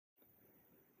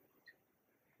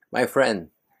My friend,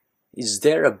 is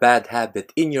there a bad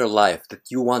habit in your life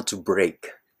that you want to break?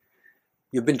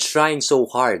 You've been trying so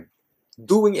hard,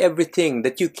 doing everything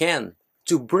that you can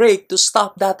to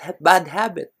stop that bad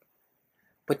habit,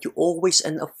 but you always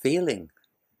end up failing.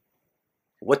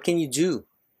 What can you do?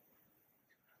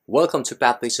 Welcome to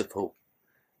Pathways of Hope.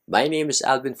 My name is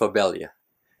Alvin Fabella.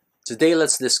 Today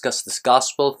let's discuss this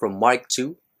gospel from Mark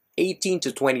 2:18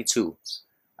 to 22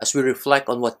 as we reflect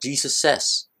on what Jesus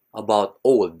says about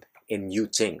old and new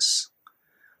things.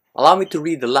 Allow me to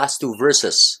read the last two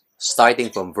verses,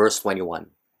 starting from verse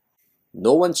 21.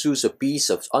 No one chews a piece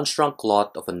of unshrunk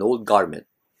cloth of an old garment.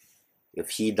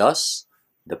 If he does,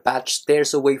 the patch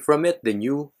tears away from it the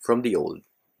new from the old,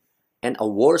 and a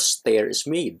worse tear is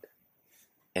made.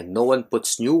 And no one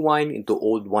puts new wine into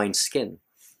old wineskin.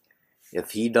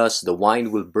 If he does, the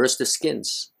wine will burst the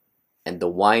skins, and the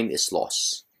wine is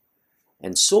lost.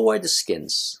 And so are the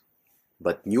skins,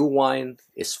 but new wine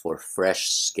is for fresh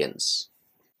skins.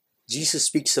 Jesus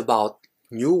speaks about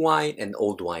new wine and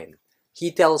old wine.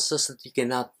 He tells us that you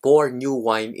cannot pour new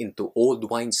wine into old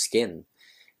wineskin.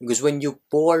 Because when you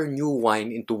pour new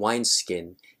wine into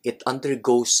wineskin, it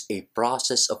undergoes a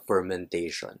process of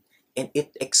fermentation and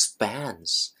it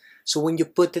expands. So when you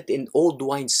put it in old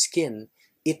wineskin,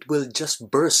 it will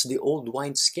just burst the old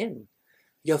wineskin.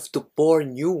 You have to pour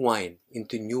new wine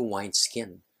into new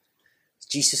wineskin.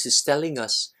 Jesus is telling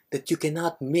us that you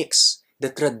cannot mix the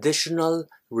traditional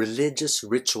religious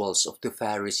rituals of the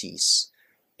Pharisees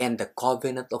and the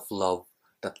covenant of love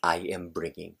that I am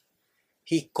bringing.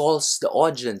 He calls the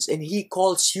audience and he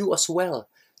calls you as well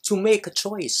to make a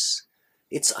choice.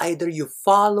 It's either you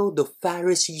follow the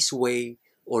Pharisees' way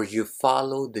or you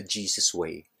follow the Jesus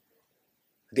way.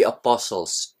 The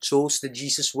apostles chose the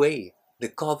Jesus way, the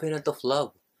covenant of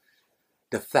love.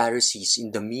 The Pharisees,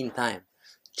 in the meantime,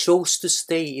 chose to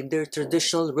stay in their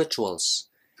traditional rituals,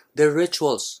 their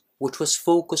rituals which was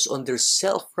focused on their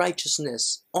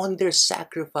self-righteousness, on their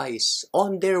sacrifice,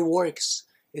 on their works.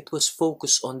 It was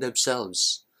focused on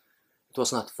themselves. It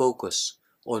was not focused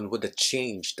on what the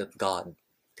change that God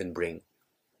can bring.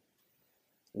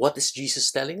 What is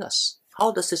Jesus telling us?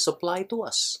 How does this apply to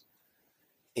us?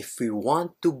 If we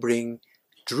want to bring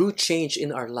true change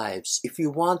in our lives, if we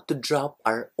want to drop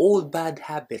our old bad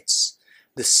habits,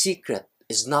 the secret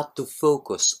is not to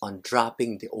focus on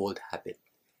dropping the old habit.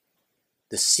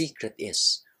 The secret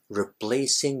is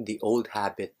replacing the old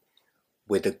habit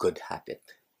with a good habit.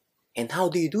 And how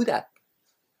do you do that?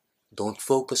 Don't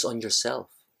focus on yourself.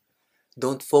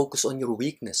 Don't focus on your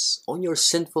weakness, on your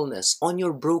sinfulness, on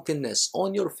your brokenness,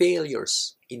 on your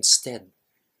failures. Instead,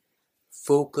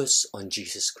 focus on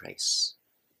Jesus Christ.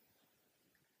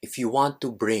 If you want to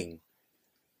bring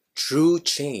true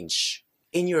change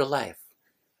in your life,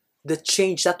 the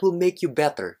change that will make you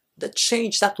better, the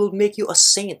change that will make you a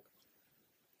saint,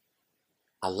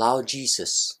 allow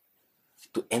Jesus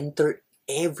to enter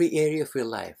every area of your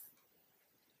life.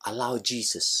 Allow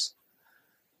Jesus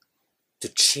to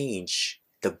change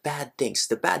the bad things,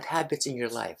 the bad habits in your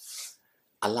life.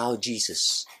 Allow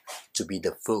Jesus to be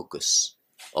the focus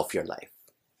of your life.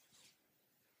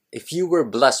 If you were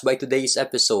blessed by today's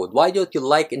episode, why don't you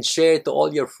like and share it to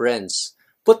all your friends?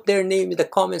 Put their name in the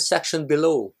comment section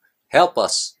below. Help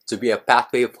us to be a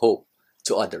pathway of hope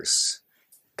to others.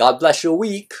 God bless your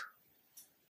week.